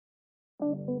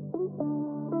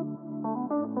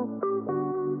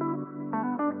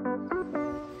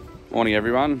Morning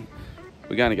everyone,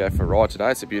 we're going to go for a ride today.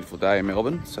 It's a beautiful day in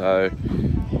Melbourne, so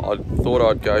I thought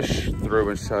I'd go through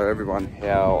and show everyone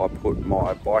how I put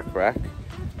my bike rack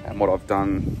and what I've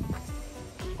done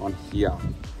on here.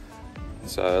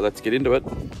 So let's get into it.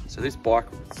 So this bike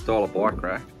style of bike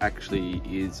rack actually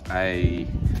is a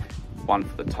one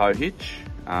for the tow hitch,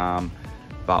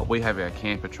 but we have our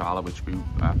camper trailer which we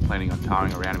are planning on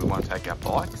towing around and we want to take our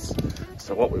bikes.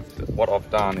 So what I've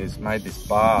done is made this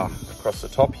bar across the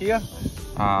top here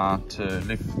to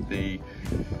lift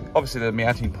obviously the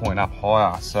mounting point up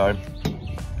higher. So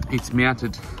it's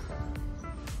mounted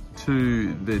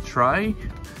to the tray,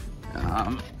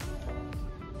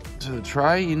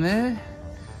 in there.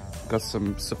 Got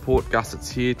some support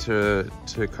gussets here to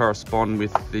correspond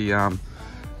with the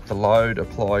load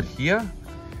applied here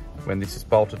when this is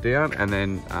bolted down, and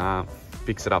then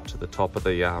fix it up to the top of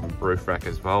the roof rack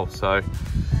as well. So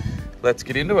let's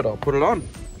get into it. I'll put it on.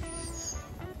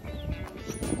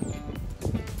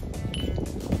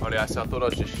 Rightio, so I thought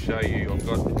I'd just show you, I've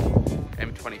got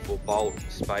M24 bolt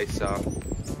spacer,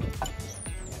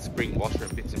 spring washer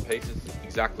and bits and pieces,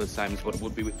 exactly the same as what it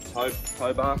would be with the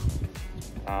tow bar.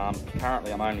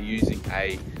 Currently I'm only using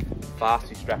a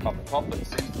fastest strap up the top that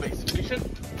seems to be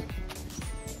sufficient.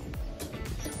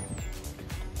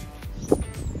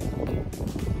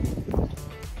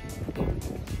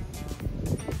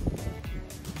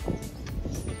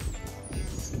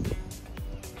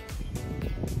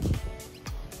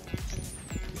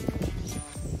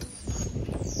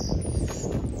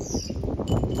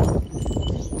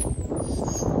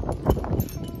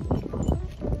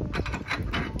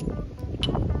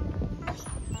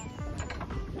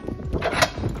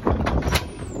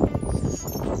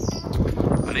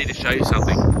 I need to show you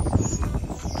something.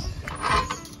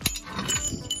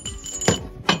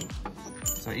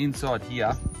 So inside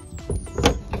here,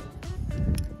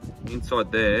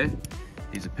 inside there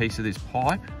is a piece of this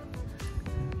pipe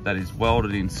that is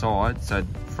welded inside. So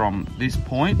from this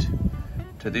point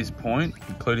to this point,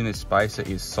 including this spacer,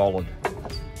 is solid.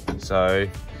 So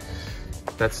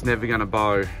that's never going to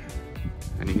bow.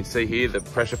 And you can see here the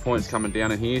pressure point's coming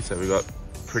down in here. So we've got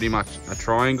pretty much a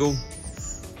triangle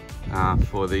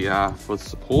for the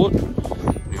support.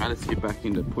 Anyway, let's get back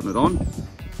into putting it on.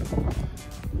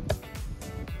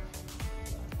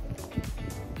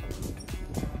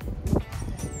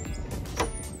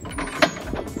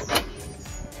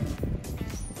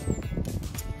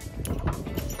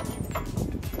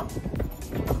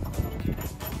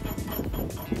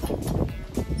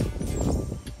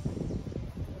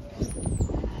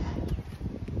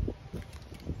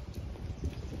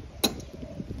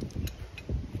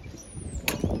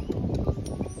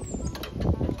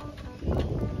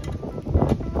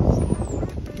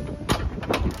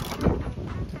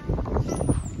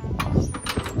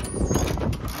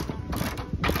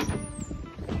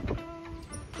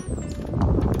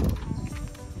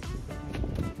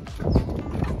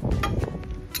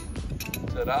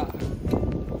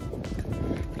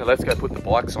 Now let's go put the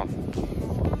bikes on.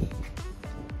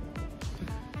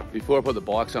 Before I put the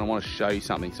bikes on, I want to show you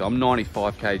something. So I'm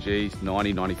 95 kgs,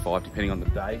 90, 95, depending on the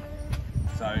day.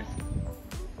 So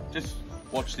just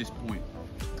watch this point.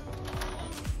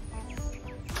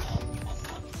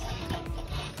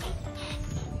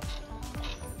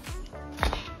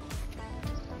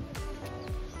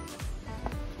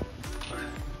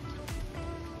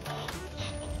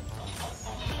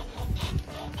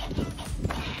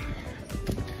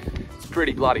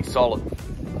 Pretty bloody solid.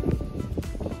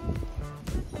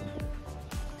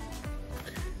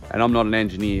 And I'm not an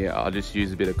engineer, I just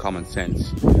use a bit of common sense.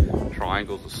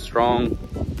 Triangles are strong,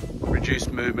 reduce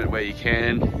movement where you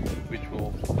can, which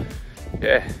will,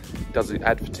 doesn't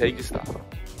add fatigue to stuff.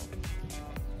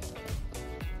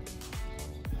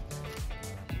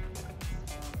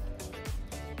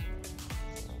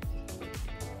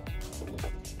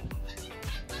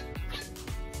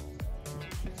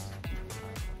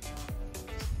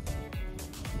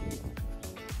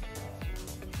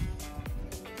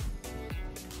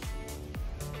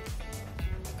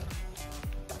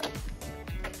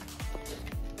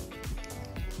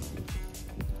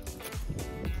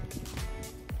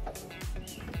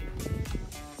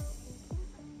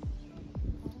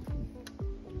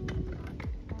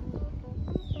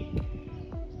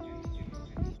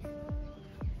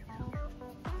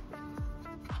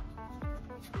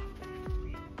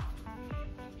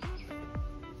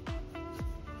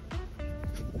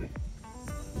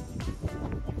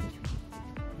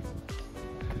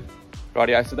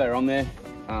 Rightio, so they're on there.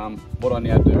 What I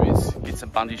now do is get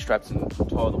some bungee straps and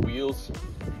tie the wheels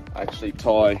I actually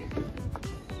tie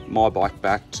my bike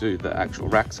back to the actual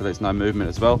rack so there's no movement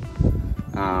as well.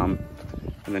 And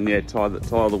then yeah, tie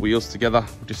all the wheels together,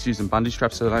 just using bungee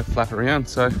straps so they don't flap around.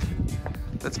 So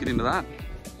let's get into that.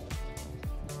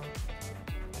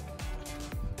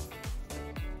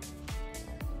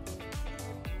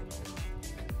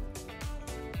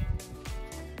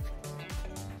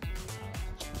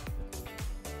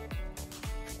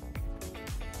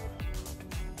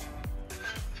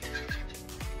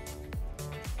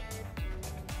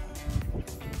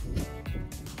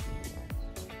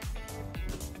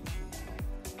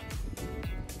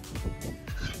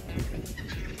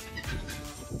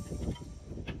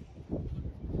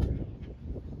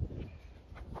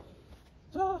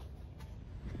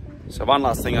 So one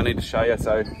last thing I need to show you,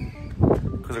 so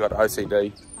because I've got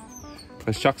OCD,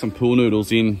 let's chuck some pool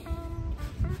noodles in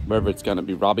wherever it's going to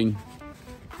be rubbing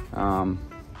on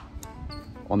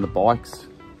the bikes,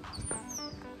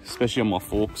 especially on my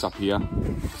forks up here.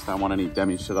 Just don't want any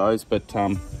damage to those, but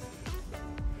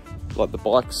like the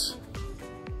bikes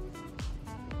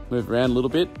move around a little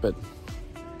bit, but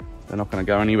they're not going to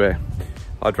go anywhere.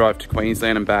 I drove to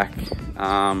Queensland and back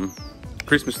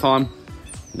Christmas time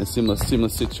in a similar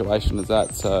situation as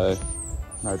that, so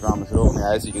no dramas at all.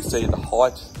 Now as you can see, the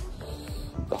height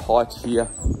here,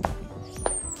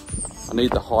 I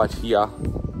need the height here.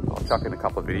 I'll chuck in a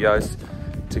couple of videos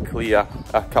to clear,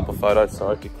 a couple of photos,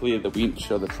 sorry, to clear the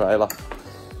winch of the trailer.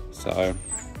 So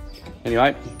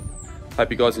anyway,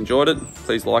 hope you guys enjoyed it.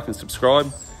 Please like and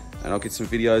subscribe, and I'll get some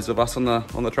videos of us on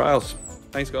the trails.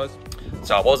 Thanks guys.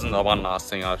 So it wasn't the one last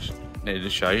thing I needed to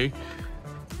show you.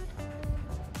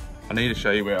 I need to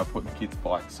show you where I put the kids'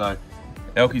 bike. So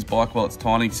Elkie's bike, well, it's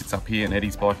tiny, sits up here, and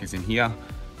Eddie's bike is in here,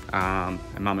 and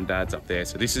Mum and Dad's up there.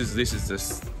 So this is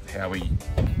just how we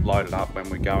load it up when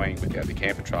we're going without the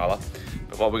camper trailer.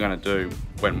 But what we're going to do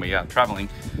when we are traveling,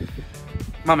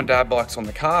 Mum and Dad bikes on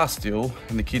the car still,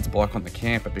 and the kids' bike on the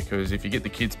camper, because if you get the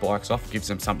kids' bikes off, it gives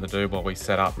them something to do while we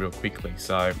set up real quickly.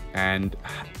 So, and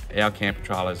our camper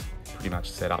trailer's pretty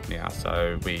much set up now,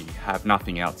 so we have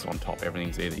nothing else on top.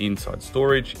 Everything's either inside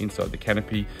storage, inside the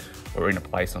canopy, or in a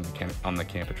place on the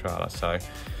camper trailer. So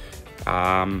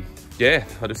yeah,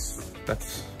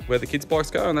 that's where the kids'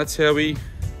 bikes go, and that's how we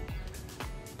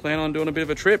plan on doing a bit of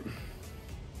a trip.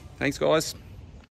 Thanks guys.